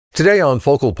Today on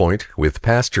Focal Point with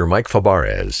Pastor Mike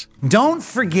Fabarez. Don't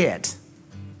forget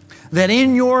that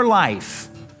in your life,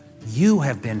 you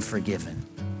have been forgiven.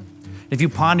 If you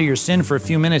ponder your sin for a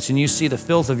few minutes and you see the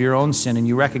filth of your own sin and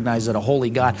you recognize that a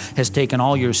holy God has taken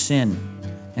all your sin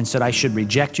and said, I should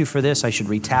reject you for this, I should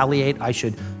retaliate, I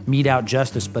should mete out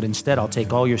justice, but instead I'll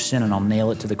take all your sin and I'll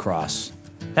nail it to the cross.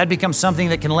 That becomes something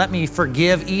that can let me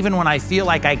forgive even when I feel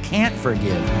like I can't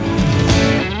forgive.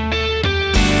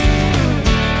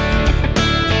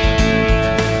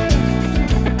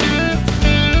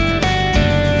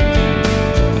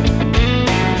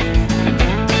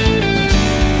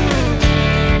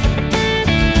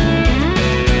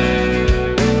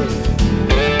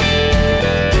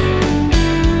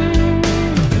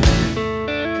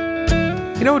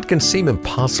 You know, it can seem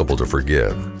impossible to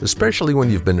forgive, especially when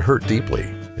you've been hurt deeply,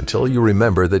 until you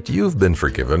remember that you've been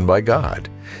forgiven by God.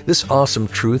 This awesome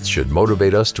truth should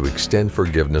motivate us to extend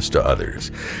forgiveness to others.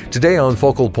 Today on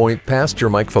Focal Point, Pastor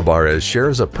Mike Fabarez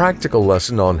shares a practical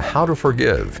lesson on how to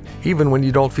forgive, even when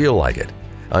you don't feel like it.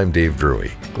 I'm Dave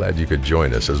Drury. Glad you could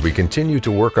join us as we continue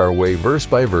to work our way verse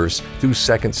by verse through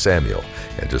 2 Samuel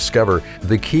and discover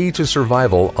the key to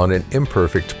survival on an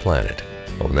imperfect planet.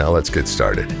 Well, now let's get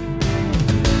started.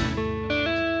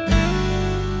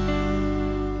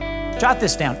 Jot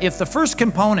this down. If the first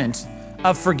component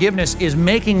of forgiveness is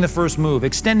making the first move,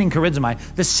 extending charizomai,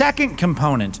 the second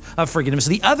component of forgiveness,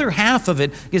 the other half of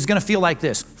it is going to feel like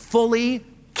this: fully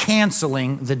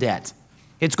canceling the debt.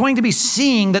 It's going to be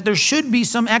seeing that there should be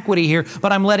some equity here,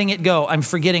 but I'm letting it go. I'm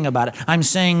forgetting about it. I'm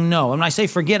saying no. And when I say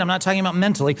forget, I'm not talking about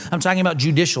mentally. I'm talking about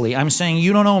judicially. I'm saying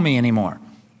you don't owe me anymore.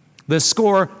 The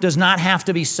score does not have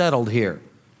to be settled here.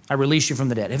 I release you from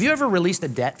the debt. Have you ever released a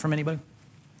debt from anybody?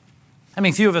 I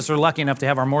mean, few of us are lucky enough to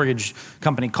have our mortgage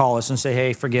company call us and say,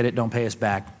 hey, forget it, don't pay us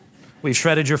back. We've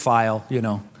shredded your file, you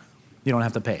don't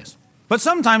have to pay us. But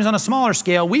sometimes on a smaller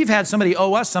scale, we've had somebody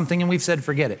owe us something and we've said,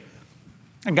 forget it.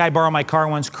 A guy borrowed my car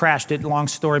once, crashed it, long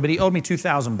story, but he owed me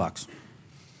 $2,000.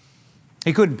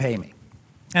 He couldn't pay me.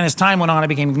 And as time went on, it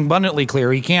became abundantly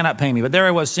clear he cannot pay me. But there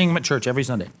I was, seeing him at church every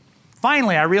Sunday.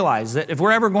 Finally, I realized that if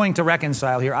we're ever going to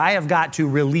reconcile here, I have got to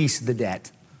release the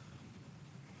debt.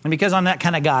 And because I'm that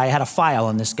kind of guy, I had a file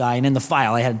on this guy, and in the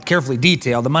file I had carefully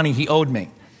detailed the money he owed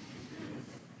me.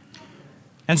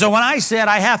 And so when I said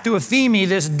I have to effeme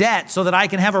this debt so that I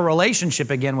can have a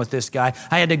relationship again with this guy,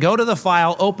 I had to go to the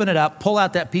file, open it up, pull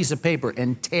out that piece of paper,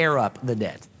 and tear up the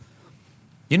debt.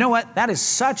 You know what? That is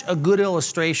such a good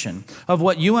illustration of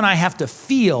what you and I have to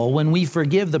feel when we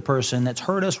forgive the person that's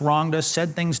hurt us, wronged us,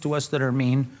 said things to us that are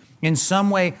mean, in some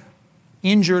way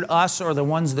injured us or the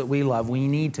ones that we love. We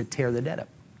need to tear the debt up.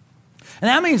 And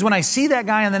that means when I see that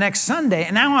guy on the next Sunday,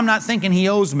 and now I'm not thinking he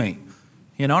owes me.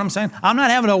 You know what I'm saying? I'm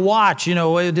not having to watch,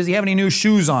 does he have any new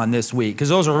shoes on this week? Because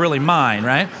those are really mine,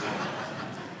 right?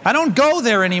 I don't go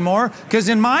there anymore because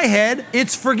in my head,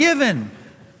 it's forgiven.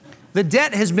 The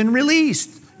debt has been released.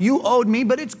 You owed me,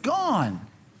 but it's gone.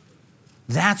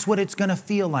 That's what it's going to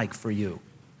feel like for you.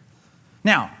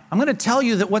 Now, I'm going to tell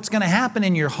you that what's going to happen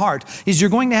in your heart is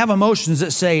you're going to have emotions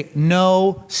that say,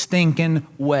 no stinking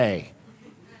way.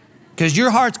 Because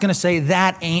your heart's going to say,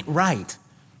 that ain't right.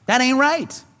 That ain't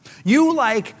right. You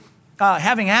like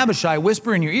having Abishai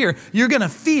whisper in your ear, you're going to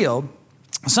feel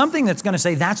something that's going to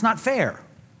say, that's not fair.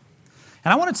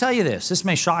 And I want to tell you this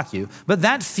may shock you, but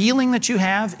that feeling that you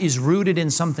have is rooted in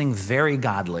something very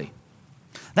godly.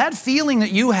 That feeling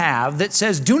that you have that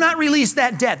says, do not release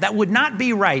that debt, that would not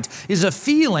be right, is a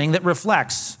feeling that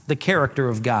reflects the character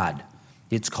of God.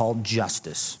 It's called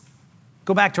justice.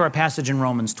 Go back to our passage in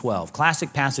Romans 12,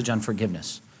 classic passage on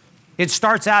forgiveness. It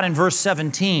starts out in verse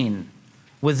 17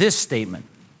 with this statement.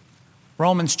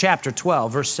 Romans chapter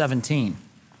 12, verse 17.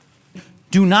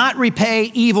 Do not repay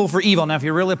evil for evil. Now, if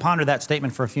you really ponder that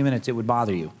statement for a few minutes, it would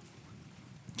bother you.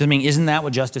 I mean, isn't that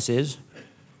what justice is?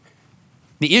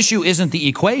 The issue isn't the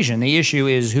equation. The issue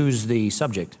is who's the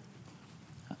subject.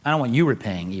 I don't want you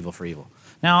repaying evil for evil.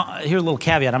 Now, here's a little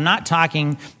caveat. I'm not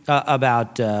talking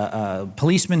about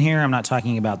policemen here. I'm not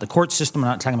talking about the court system.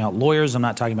 I'm not talking about lawyers. I'm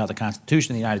not talking about the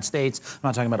Constitution of the United States. I'm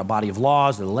not talking about a body of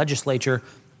laws or the legislature.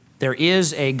 There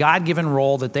is a God-given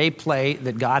role that they play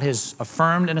that God has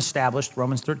affirmed and established.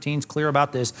 Romans 13 is clear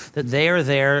about this, that they are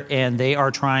there and they are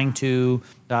trying to,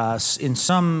 in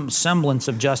some semblance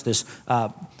of justice,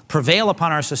 prevail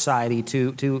upon our society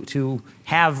to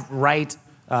have right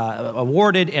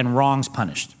awarded and wrongs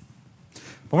punished.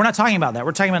 But we're not talking about that.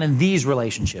 We're talking about in these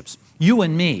relationships. You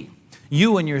and me,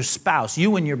 you and your spouse,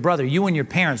 you and your brother, you and your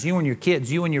parents, you and your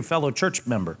kids, you and your fellow church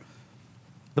member.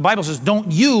 The Bible says, don't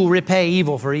you repay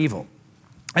evil for evil.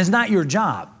 It's not your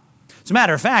job. As a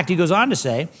matter of fact, he goes on to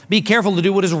say, be careful to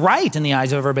do what is right in the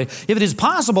eyes of everybody. If it is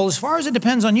possible, as far as it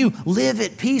depends on you, live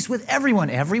at peace with everyone.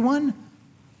 Everyone?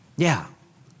 Yeah,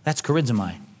 that's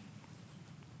charizomai.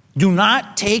 Do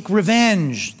not take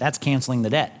revenge. That's canceling the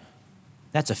debt.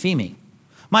 That's ephemi.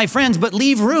 My friends, but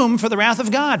leave room for the wrath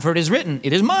of God, for it is written,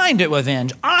 it is mine to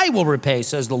avenge. I will repay,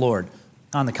 says the Lord.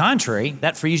 On the contrary,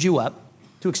 that frees you up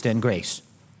to extend grace.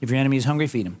 If your enemy is hungry,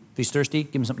 feed him. If he's thirsty,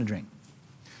 give him something to drink.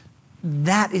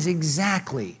 That is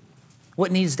exactly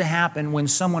what needs to happen when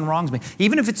someone wrongs me,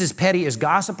 even if it's as petty as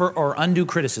gossip or undue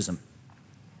criticism.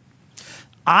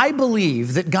 I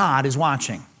believe that God is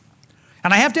watching.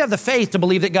 And I have to have the faith to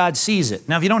believe that God sees it.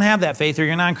 Now, if you don't have that faith or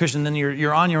you're non-Christian, then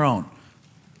you're on your own.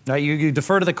 Right? You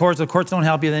defer to the courts. The courts don't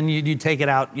help you. Then you take it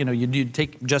out. You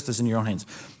take justice in your own hands.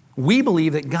 We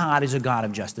believe that God is a God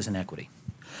of justice and equity.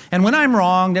 And when I'm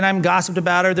wronged and I'm gossiped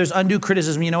about or there's undue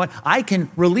criticism, you know what? I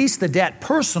can release the debt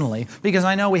personally because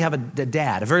I know we have a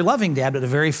dad, a very loving dad, but a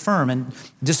very firm and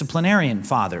disciplinarian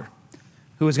father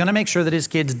who is going to make sure that his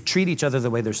kids treat each other the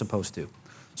way they're supposed to.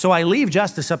 So I leave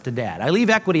justice up to dad. I leave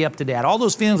equity up to dad. All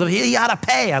those feelings of he ought to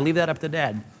pay, I leave that up to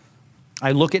dad.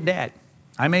 I look at dad.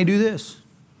 I may do this.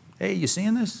 Hey, you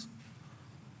seeing this?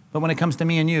 But when it comes to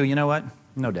me and you know what?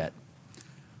 No debt.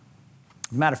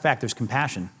 As a matter of fact, there's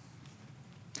compassion.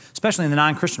 Especially in the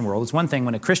non-Christian world. It's one thing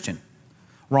when a Christian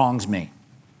wrongs me.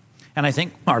 And I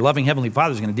think our loving Heavenly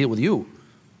Father is going to deal with you.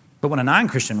 But when a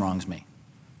non-Christian wrongs me,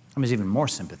 there's even more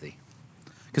sympathy.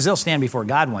 Because they'll stand before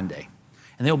God one day,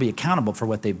 and they'll be accountable for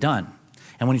what they've done.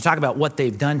 And when you talk about what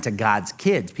they've done to God's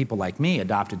kids, people like me,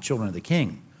 adopted children of the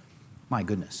King, my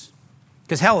goodness.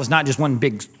 Because hell is not just one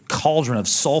big cauldron of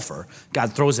sulfur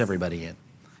God throws everybody in.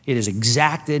 It is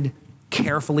exacted,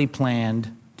 carefully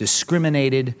planned,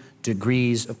 discriminated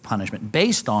degrees of punishment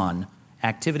based on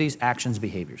activities, actions,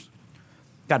 behaviors.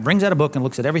 God brings out a book and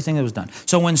looks at everything that was done.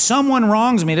 So when someone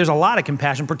wrongs me, there's a lot of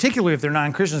compassion, particularly if they're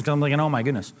non-Christians, because I'm like, oh my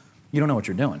goodness, you don't know what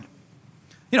you're doing.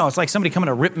 It's like somebody coming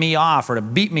to rip me off or to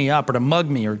beat me up or to mug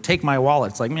me or take my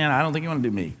wallet. It's like, man, I don't think you want to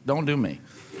do me. Don't do me.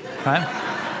 Right?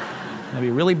 It'll be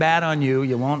really bad on you.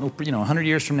 You won't, 100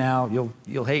 years from now,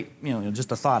 you'll hate, just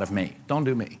the thought of me. Don't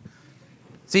do me.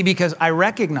 See, because I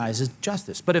recognize it's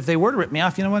justice. But if they were to rip me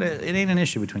off, you know what? It ain't an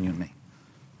issue between you and me.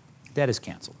 Debt is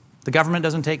canceled. The government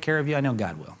doesn't take care of you. I know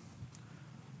God will.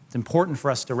 It's important for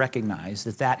us to recognize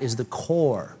that that is the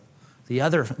core, the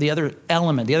other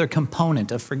element, the other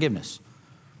component of forgiveness.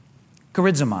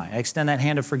 Charizomai, I extend that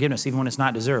hand of forgiveness even when it's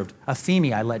not deserved.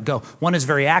 Ephemi, I let go. One is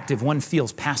very active, one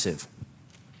feels passive.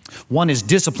 One is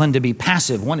disciplined to be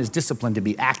passive, one is disciplined to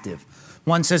be active.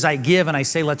 One says, I give and I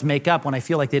say, let's make up when I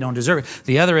feel like they don't deserve it.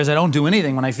 The other is, I don't do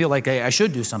anything when I feel like I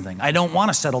should do something. I don't want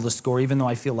to settle the score even though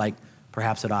I feel like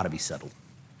perhaps it ought to be settled.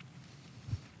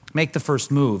 Make the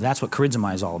first move. That's what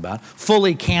charizomai is all about.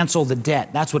 Fully cancel the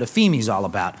debt. That's what ephemi is all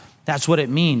about. That's what it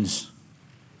means.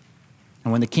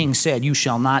 And when the king said, you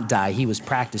shall not die, he was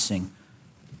practicing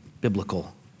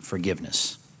biblical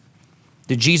forgiveness.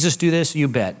 Did Jesus do this? You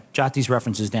bet. Jot these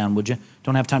references down, would you?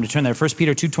 Don't have time to turn there. 1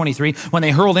 Peter 2:23, when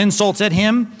they hurled insults at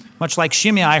him, much like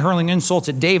Shimei hurling insults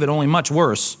at David, only much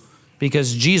worse,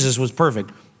 because Jesus was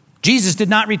perfect. Jesus did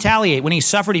not retaliate. When he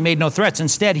suffered, he made no threats.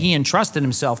 Instead, he entrusted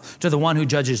himself to the one who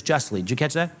judges justly. Did you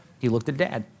catch that? He looked at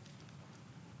dad.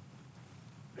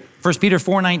 1 Peter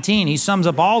 4:19, he sums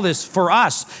up all this for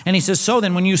us. And he says, so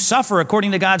then when you suffer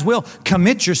according to God's will,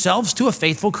 commit yourselves to a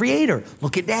faithful creator.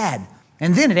 Look at dad.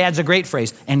 And then it adds a great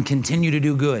phrase, and continue to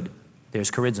do good.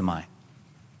 There's charizomai.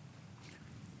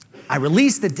 I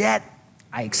release the debt,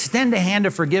 I extend a hand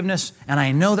of forgiveness, and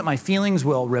I know that my feelings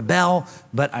will rebel,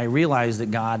 but I realize that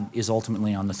God is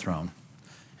ultimately on the throne,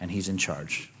 and he's in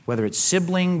charge. Whether it's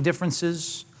sibling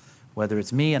differences, whether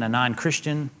it's me and a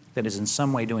non-Christian that is in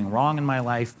some way doing wrong in my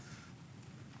life,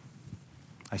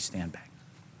 I stand back.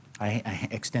 I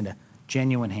extend a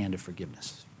genuine hand of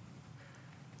forgiveness.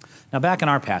 Now back in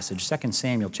our passage, 2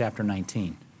 Samuel chapter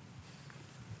 19.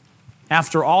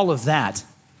 After all of that,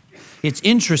 it's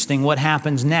interesting what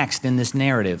happens next in this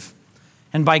narrative.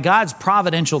 And by God's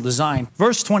providential design,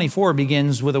 verse 24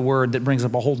 begins with a word that brings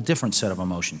up a whole different set of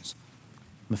emotions.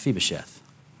 Mephibosheth.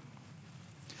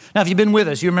 Now if you've been with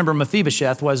us, you remember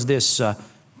Mephibosheth was this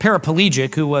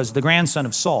paraplegic who was the grandson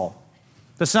of Saul,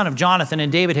 the son of Jonathan,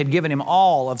 and David had given him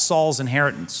all of Saul's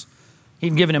inheritance.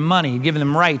 He'd given him money, he'd given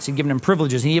him rights, he'd given him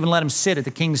privileges, and he even let him sit at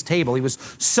the king's table. He was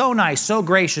so nice, so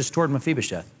gracious toward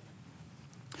Mephibosheth.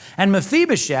 And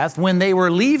Mephibosheth, when they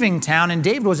were leaving town, and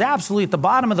David was absolutely at the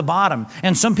bottom of the bottom,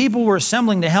 and some people were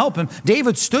assembling to help him,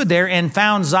 David stood there and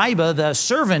found Ziba, the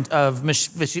servant of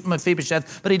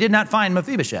Mephibosheth, but he did not find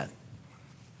Mephibosheth.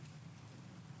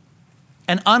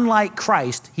 And unlike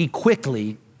Christ, he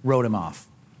quickly wrote him off.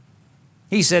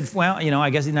 He said, well, I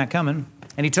guess he's not coming.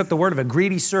 And he took the word of a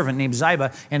greedy servant named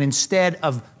Ziba, and instead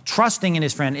of trusting in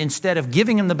his friend, instead of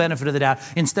giving him the benefit of the doubt,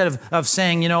 instead of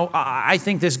saying, I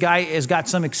think this guy has got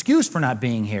some excuse for not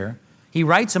being here, he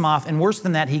writes him off, and worse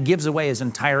than that, he gives away his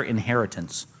entire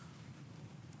inheritance.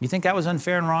 You think that was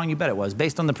unfair and wrong? You bet it was.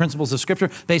 Based on the principles of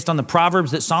Scripture, based on the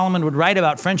Proverbs that Solomon would write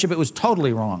about friendship, it was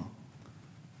totally wrong.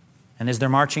 And as they're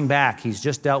marching back, he's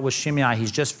just dealt with Shimei.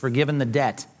 He's just forgiven the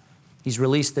debt. He's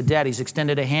released the debt. He's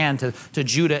extended a hand to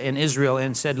Judah and Israel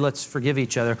and said, let's forgive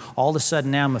each other. All of a sudden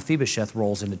now Mephibosheth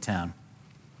rolls into town.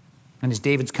 And as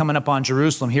David's coming up on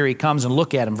Jerusalem, here he comes, and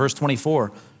look at him, verse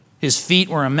 24. His feet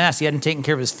were a mess. He hadn't taken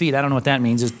care of his feet. I don't know what that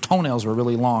means. His toenails were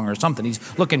really long or something. He's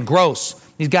looking gross.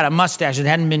 He's got a mustache that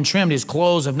hadn't been trimmed. His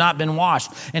clothes have not been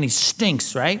washed. And he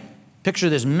stinks, right? Picture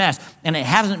this mess. And it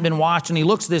hasn't been washed, and he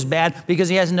looks this bad because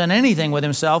he hasn't done anything with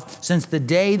himself since the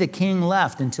day the king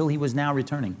left until he was now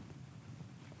returning.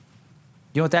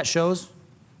 You know what that shows?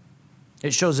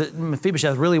 It shows that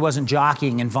Mephibosheth really wasn't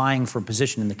jockeying and vying for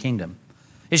position in the kingdom.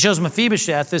 It shows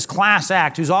Mephibosheth, this class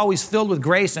act, who's always filled with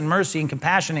grace and mercy and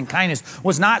compassion and kindness,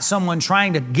 was not someone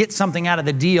trying to get something out of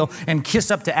the deal and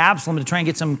kiss up to Absalom to try and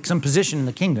get some position in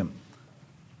the kingdom.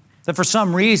 That for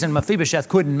some reason Mephibosheth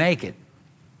couldn't make it,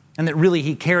 and that really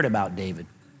he cared about David.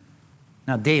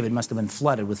 Now David must have been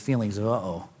flooded with feelings of,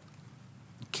 you're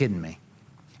kidding me.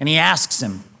 And he asks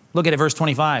him, look at it, verse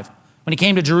 25. When he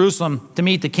came to Jerusalem to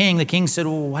meet the king said,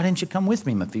 well, why didn't you come with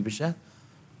me, Mephibosheth?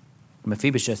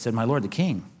 Mephibosheth said, my lord the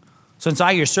king, since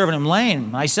I, your servant, am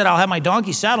lame, I said I'll have my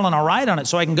donkey saddled and I'll ride on it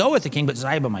so I can go with the king. But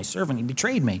Ziba, my servant, he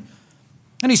betrayed me.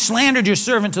 And he slandered your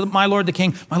servant to my lord the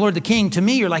king. My lord the king, to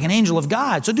me, you're like an angel of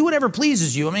God. So do whatever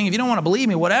pleases you. I mean, if you don't want to believe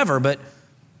me, whatever. But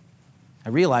I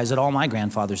realize that all my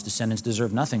grandfather's descendants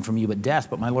deserve nothing from you but death.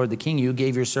 But my lord the king, you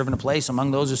gave your servant a place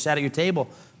among those who sat at your table.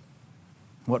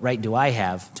 What right do I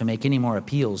have to make any more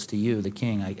appeals to you, the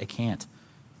king? I can't.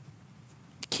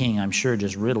 The king, I'm sure,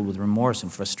 just riddled with remorse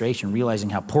and frustration,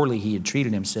 realizing how poorly he had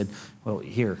treated him, said, well,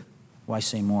 here, why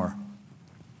say more?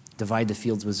 Divide the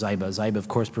fields with Ziba. Ziba, of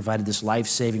course, provided this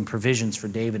life-saving provisions for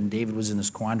David, and David was in this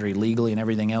quandary legally and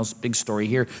everything else. Big story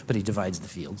here, but he divides the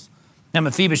fields. Now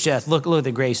Mephibosheth, look at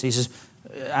the grace. He says,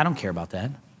 I don't care about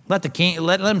that. Let the king,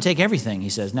 let him take everything, he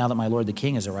says, now that my lord the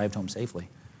king has arrived home safely.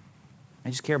 I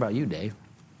just care about you, Dave.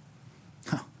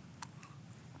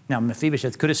 Now,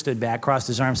 Mephibosheth could have stood back, crossed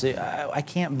his arms, and said, I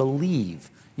can't believe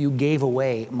you gave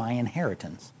away my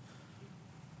inheritance.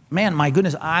 Man, my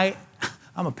goodness, I'm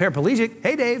a paraplegic.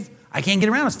 Hey, Dave, I can't get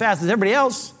around as fast as everybody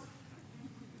else.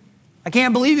 I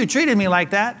can't believe you treated me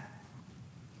like that.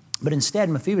 But instead,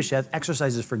 Mephibosheth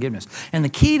exercises forgiveness. And the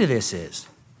key to this is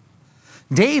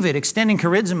David extending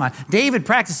charizma, David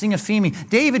practicing ephemi,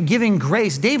 David giving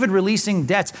grace, David releasing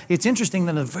debts. It's interesting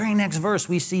that in the very next verse,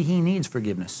 we see he needs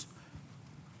forgiveness.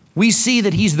 We see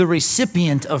that he's the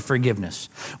recipient of forgiveness.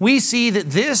 We see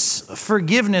that this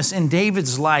forgiveness in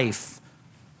David's life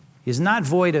is not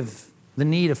void of the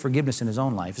need of forgiveness in his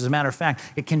own life. As a matter of fact,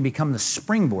 it can become the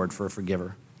springboard for a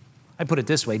forgiver. I put it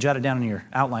this way, jot it down in your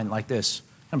outline like this.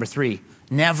 Number 3,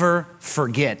 never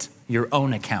forget your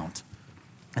own account.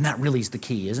 And that really is the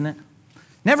key, isn't it?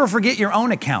 Never forget your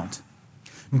own account.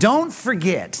 Don't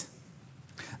forget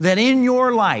that in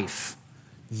your life,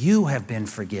 you have been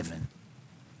forgiven.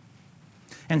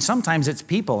 And sometimes it's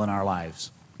people in our lives,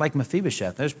 like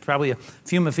Mephibosheth. There's probably a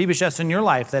few Mephibosheths in your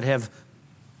life that have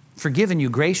forgiven you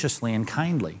graciously and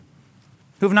kindly,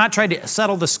 who have not tried to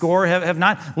settle the score, have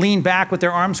not leaned back with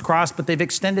their arms crossed, but they've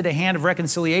extended a hand of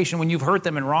reconciliation when you've hurt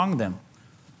them and wronged them.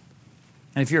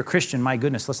 And if you're a Christian, my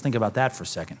goodness, let's think about that for a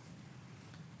second.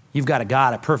 You've got a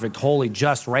God, a perfect, holy,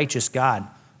 just, righteous God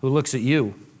who looks at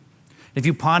you. If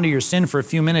you ponder your sin for a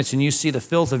few minutes and you see the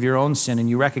filth of your own sin and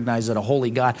you recognize that a holy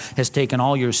God has taken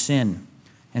all your sin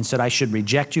and said, I should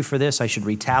reject you for this, I should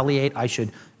retaliate, I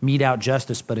should mete out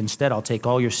justice, but instead I'll take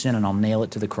all your sin and I'll nail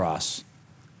it to the cross.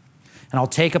 And I'll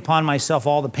take upon myself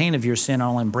all the pain of your sin and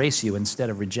I'll embrace you instead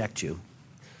of reject you.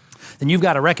 Then you've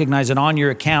got to recognize that on your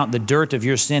account, the dirt of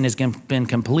your sin has been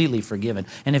completely forgiven.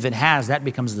 And if it has, that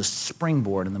becomes the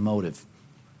springboard and the motive.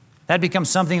 That becomes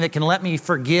something that can let me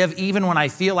forgive even when I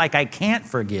feel like I can't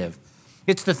forgive.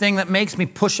 It's the thing that makes me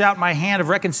push out my hand of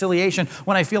reconciliation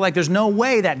when I feel like there's no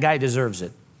way that guy deserves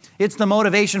it. It's the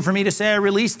motivation for me to say I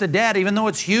release the debt, even though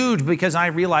it's huge, because I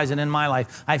realize that in my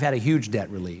life I've had a huge debt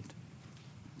relieved.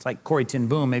 It's like Corrie ten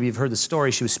Boom. Maybe you've heard the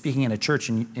story. She was speaking in a church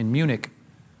in Munich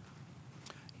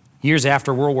years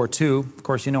after World War II. Of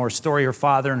course, you know her story. Her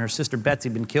father and her sister Betsy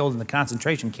had been killed in the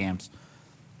concentration camps.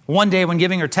 One day when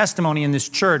giving her testimony in this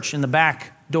church, in the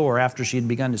back door after she had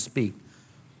begun to speak,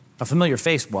 a familiar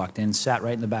face walked in, sat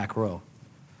right in the back row.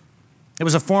 It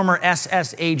was a former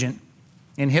SS agent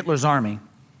in Hitler's army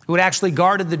who had actually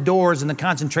guarded the doors in the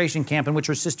concentration camp in which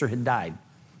her sister had died.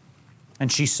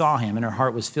 And she saw him, and her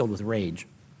heart was filled with rage.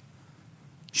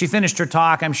 She finished her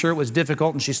talk. I'm sure it was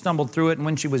difficult, and she stumbled through it. And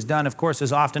when she was done, of course,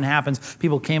 as often happens,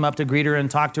 people came up to greet her and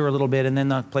talk to her a little bit, and then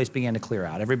the place began to clear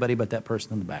out. Everybody but that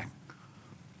person in the back.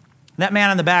 That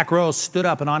man in the back row stood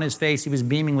up, and on his face, he was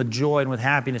beaming with joy and with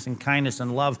happiness and kindness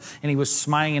and love. And he was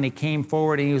smiling, and he came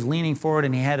forward, and he was leaning forward,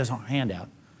 and he had his hand out.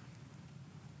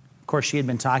 Of course, she had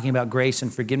been talking about grace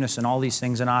and forgiveness and all these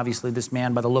things, and obviously this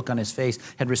man, by the look on his face,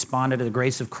 had responded to the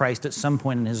grace of Christ at some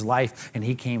point in his life, and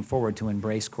he came forward to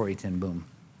embrace Corrie ten Boom.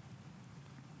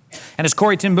 And as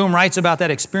Corrie ten Boom writes about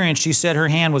that experience, she said her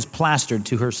hand was plastered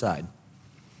to her side.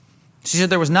 She said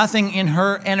there was nothing in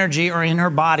her energy or in her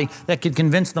body that could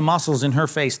convince the muscles in her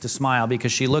face to smile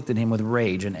because she looked at him with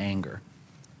rage and anger.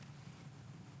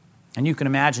 And you can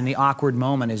imagine the awkward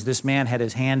moment as this man had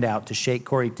his hand out to shake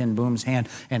Corrie ten Boom's hand,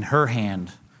 and her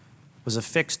hand was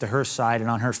affixed to her side, and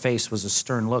on her face was a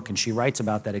stern look. And she writes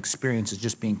about that experience as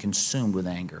just being consumed with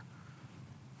anger.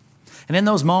 And in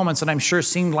those moments that I'm sure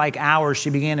seemed like hours, she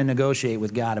began to negotiate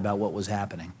with God about what was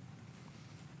happening.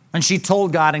 And she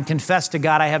told God and confessed to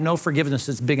God, I have no forgiveness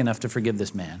that's big enough to forgive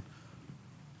this man.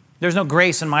 There's no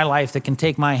grace in my life that can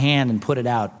take my hand and put it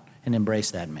out and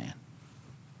embrace that man.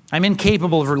 I'm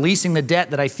incapable of releasing the debt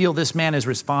that I feel this man is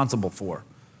responsible for.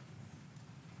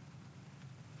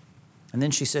 And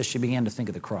then she says she began to think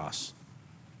of the cross.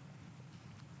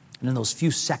 And in those few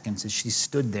seconds as she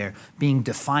stood there being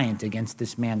defiant against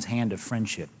this man's hand of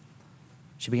friendship,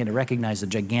 she began to recognize the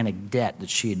gigantic debt that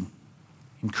she had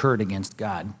incurred against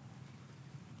God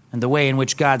and the way in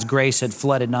which God's grace had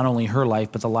flooded not only her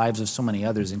life but the lives of so many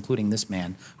others, including this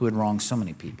man who had wronged so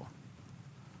many people.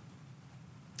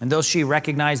 And though she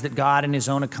recognized that God in his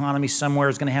own economy somewhere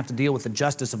is going to have to deal with the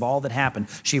justice of all that happened,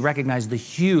 she recognized the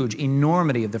huge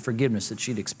enormity of the forgiveness that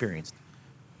she'd experienced.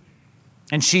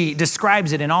 And she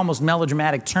describes it in almost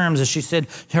melodramatic terms as she said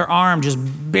her arm just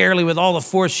barely with all the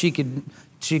force she could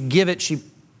give it, she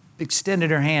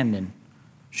extended her hand and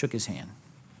shook his hand.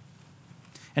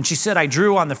 And she said, I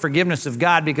drew on the forgiveness of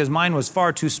God because mine was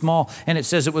far too small. And it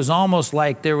says it was almost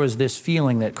like there was this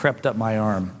feeling that crept up my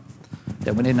arm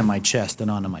that went into my chest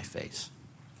and onto my face.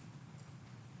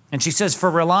 And she says, for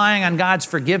relying on God's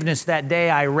forgiveness that day,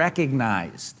 I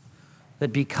recognized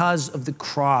that because of the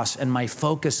cross and my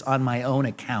focus on my own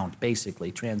account,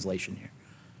 basically, translation here,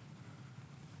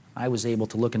 I was able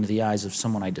to look into the eyes of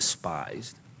someone I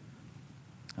despised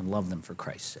and love them for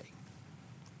Christ's sake.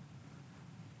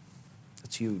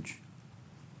 That's huge.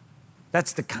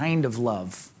 That's the kind of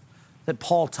love that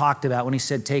Paul talked about when he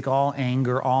said, take all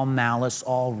anger, all malice,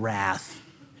 all wrath,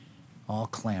 all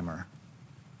clamor,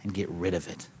 and get rid of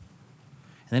it.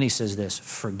 And then he says this,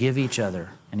 forgive each other.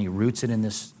 And he roots it in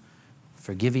this,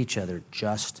 forgive each other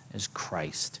just as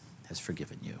Christ has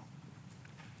forgiven you.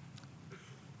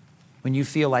 When you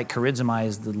feel like charizomai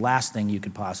is the last thing you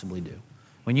could possibly do,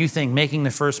 when you think making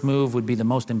the first move would be the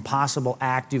most impossible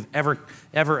act you've ever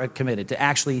committed,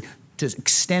 to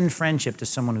extend friendship to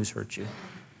someone who's hurt you.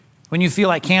 When you feel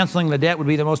like canceling the debt would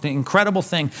be the most incredible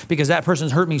thing because that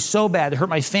person's hurt me so bad, they hurt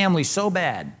my family so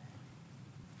bad,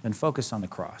 then focus on the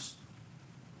cross.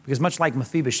 Because much like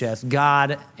Mephibosheth,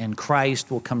 God and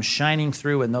Christ will come shining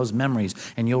through in those memories,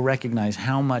 and you'll recognize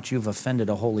how much you've offended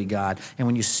a holy God. And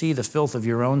when you see the filth of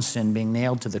your own sin being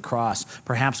nailed to the cross,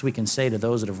 perhaps we can say to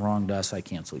those that have wronged us, I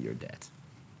cancel your debt.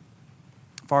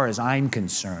 As far as I'm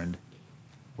concerned,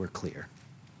 we're clear.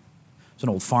 There's an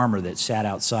old farmer that sat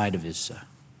outside of his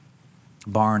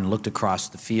barn and looked across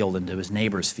the field into his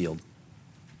neighbor's field.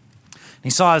 And he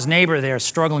saw his neighbor there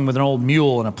struggling with an old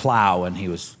mule and a plow, and he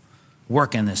was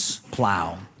working this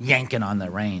plow, yanking on the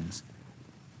reins.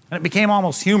 And it became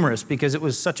almost humorous because it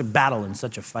was such a battle and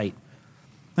such a fight.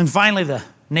 And finally, the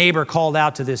neighbor called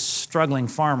out to this struggling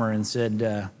farmer and said,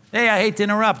 hey, I hate to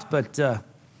interrupt, but, it's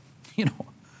going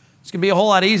to be a whole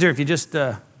lot easier if you just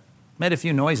made a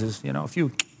few noises,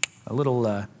 a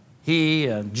little he,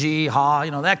 gee,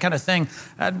 ha, that kind of thing.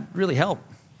 That'd really help.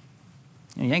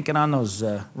 Yanking on those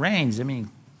reins, the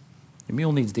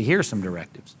mule needs to hear some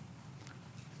directives.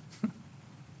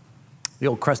 The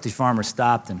old crusty farmer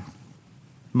stopped and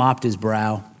mopped his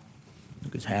brow,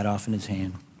 took his hat off in his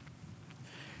hand.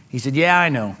 He said, yeah, I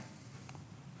know.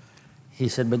 He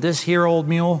said, but this old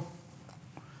mule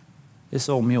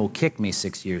kicked me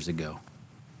 6 years ago.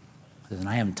 And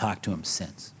I haven't talked to him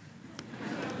since.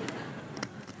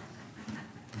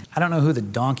 I don't know who the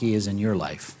donkey is in your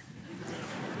life,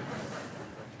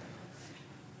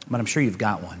 but I'm sure you've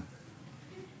got one.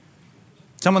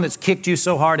 Someone that's kicked you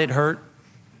so hard it hurt.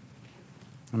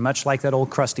 And much like that old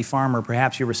crusty farmer,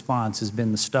 perhaps your response has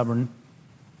been the stubborn,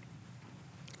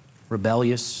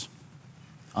 rebellious,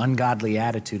 ungodly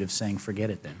attitude of saying, forget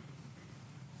it then.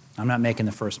 I'm not making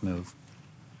the first move.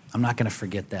 I'm not going to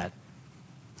forget that.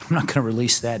 I'm not going to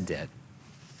release that debt.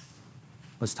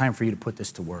 Well, it's time for you to put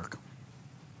this to work.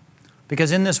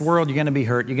 Because in this world, you're going to be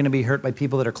hurt. You're going to be hurt by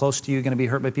people that are close to you. You're going to be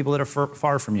hurt by people that are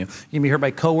far from you. You're going to be hurt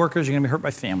by coworkers. You're going to be hurt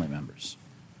by family members.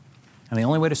 And the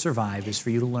only way to survive is for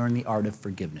you to learn the art of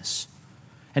forgiveness.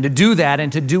 And to do that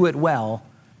and to do it well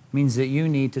means that you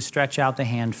need to stretch out the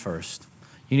hand first.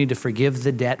 You need to forgive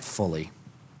the debt fully.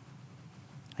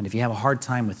 And if you have a hard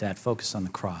time with that, focus on the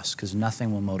cross, because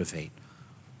nothing will motivate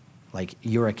like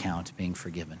your account being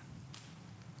forgiven.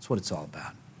 That's what it's all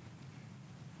about.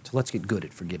 So let's get good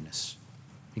at forgiveness.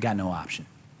 You got no option.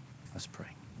 Let's pray.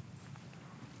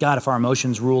 God, if our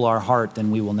emotions rule our heart,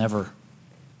 then we will never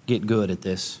get good at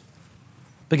this.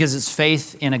 Because it's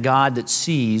faith in a God that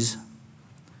sees.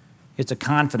 It's a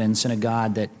confidence in a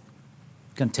God that's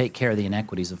going to take care of the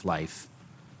inequities of life.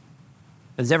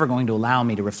 That is ever going to allow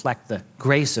me to reflect the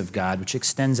grace of God, which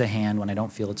extends a hand when I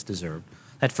don't feel it's deserved.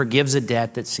 That forgives a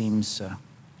debt that seems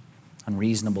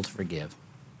unreasonable to forgive.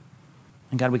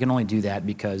 And God, we can only do that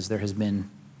because there has been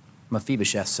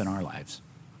Mephibosheths in our lives,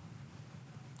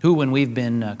 who, when we've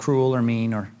been cruel or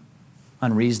mean or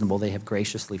unreasonable, they have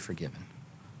graciously forgiven.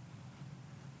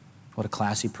 What a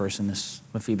classy person this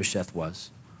Mephibosheth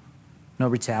was. No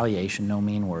retaliation, no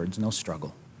mean words, no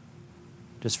struggle.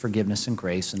 Just forgiveness and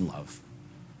grace and love.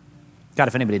 God,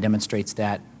 if anybody demonstrates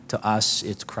that to us,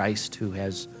 it's Christ, who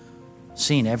has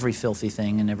seen every filthy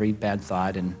thing and every bad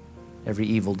thought and every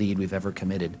evil deed we've ever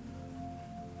committed.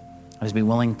 Has been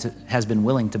willing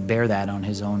to bear that in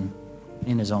his own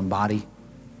body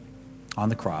on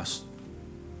the cross,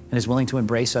 and is willing to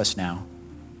embrace us now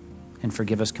and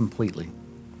forgive us completely.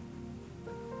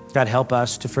 God, help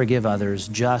us to forgive others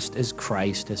just as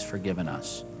Christ has forgiven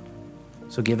us.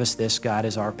 So give us this, God,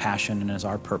 as our passion and as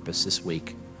our purpose this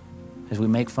week, as we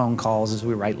make phone calls, as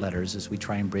we write letters, as we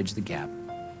try and bridge the gap.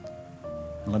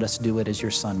 And let us do it as your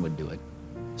Son would do it,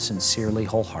 sincerely,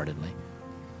 wholeheartedly,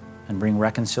 and bring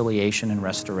reconciliation and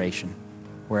restoration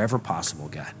wherever possible,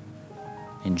 God.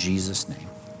 In Jesus' name,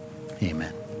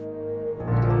 amen.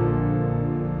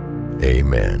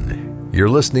 Amen. You're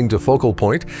listening to Focal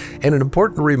Point, and an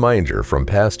important reminder from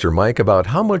Pastor Mike about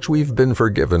how much we've been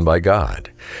forgiven by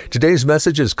God. Today's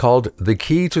message is called The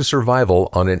Key to Survival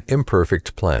on an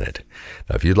Imperfect Planet.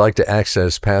 Now, if you'd like to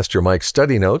access Pastor Mike's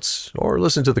study notes or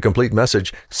listen to the complete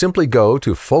message, simply go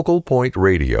to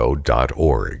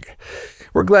focalpointradio.org.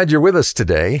 We're glad you're with us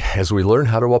today as we learn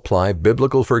how to apply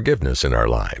biblical forgiveness in our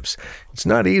lives. It's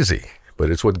not easy,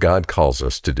 but it's what God calls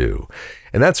us to do.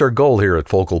 And that's our goal here at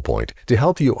Focal Point, to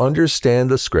help you understand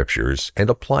the Scriptures and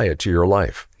apply it to your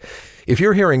life. If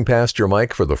you're hearing Pastor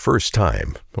Mike for the first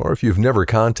time, or if you've never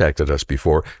contacted us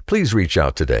before, please reach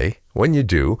out today. When you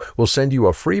do, we'll send you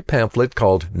a free pamphlet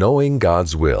called Knowing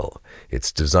God's Will.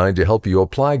 It's designed to help you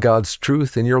apply God's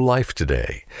truth in your life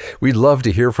today. We'd love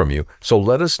to hear from you, so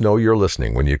let us know you're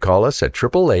listening when you call us at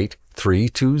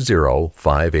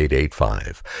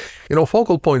 888-320-5885. You know,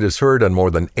 Focal Point is heard on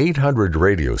more than 800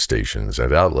 radio stations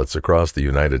and outlets across the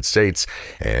United States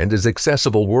and is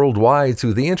accessible worldwide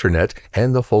through the internet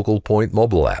and the Focal Point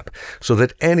mobile app so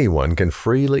that anyone can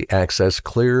freely access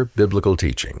clear biblical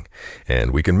teaching.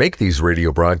 And we can make these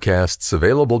radio broadcasts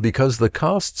available because the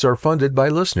costs are funded by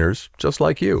listeners just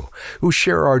like you, who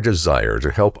share our desire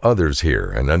to help others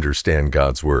hear and understand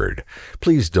God's Word.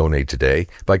 Please donate today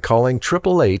by calling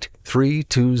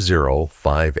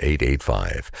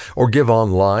 888-320-5885 or give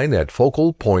online at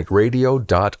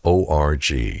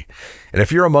focalpointradio.org. And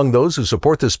if you're among those who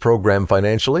support this program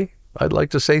financially, I'd like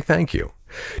to say thank you.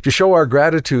 To show our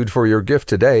gratitude for your gift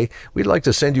today, we'd like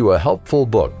to send you a helpful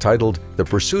book titled The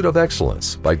Pursuit of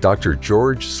Excellence by Dr.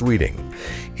 George Sweeting.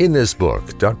 In this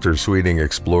book, Dr. Sweeting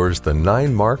explores the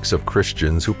 9 marks of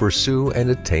Christians who pursue and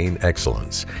attain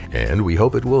excellence, and we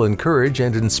hope it will encourage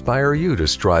and inspire you to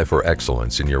strive for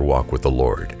excellence in your walk with the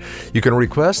Lord. You can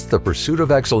request The Pursuit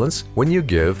of Excellence when you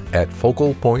give at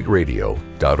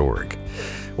focalpointradio.org.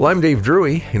 Well, I'm Dave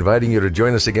Drury, inviting you to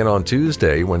join us again on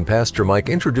Tuesday when Pastor Mike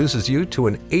introduces you to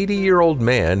an 80-year-old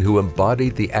man who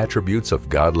embodied the attributes of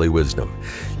godly wisdom.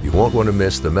 You won't want to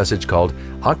miss the message called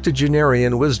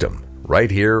Octogenarian Wisdom,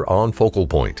 right here on Focal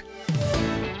Point.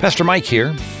 Pastor Mike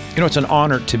here. You know, it's an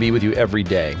honor to be with you every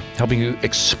day, helping you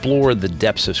explore the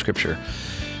depths of Scripture.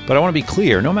 But I want to be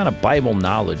clear, no amount of Bible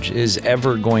knowledge is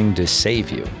ever going to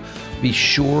save you. Be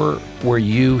sure where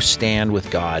you stand with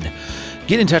God.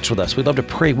 Get in touch with us. We'd love to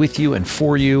pray with you and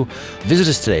for you. Visit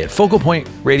us today at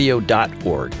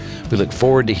focalpointradio.org. We look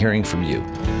forward to hearing from you.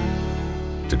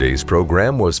 Today's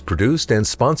program was produced and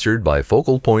sponsored by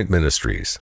Focal Point Ministries.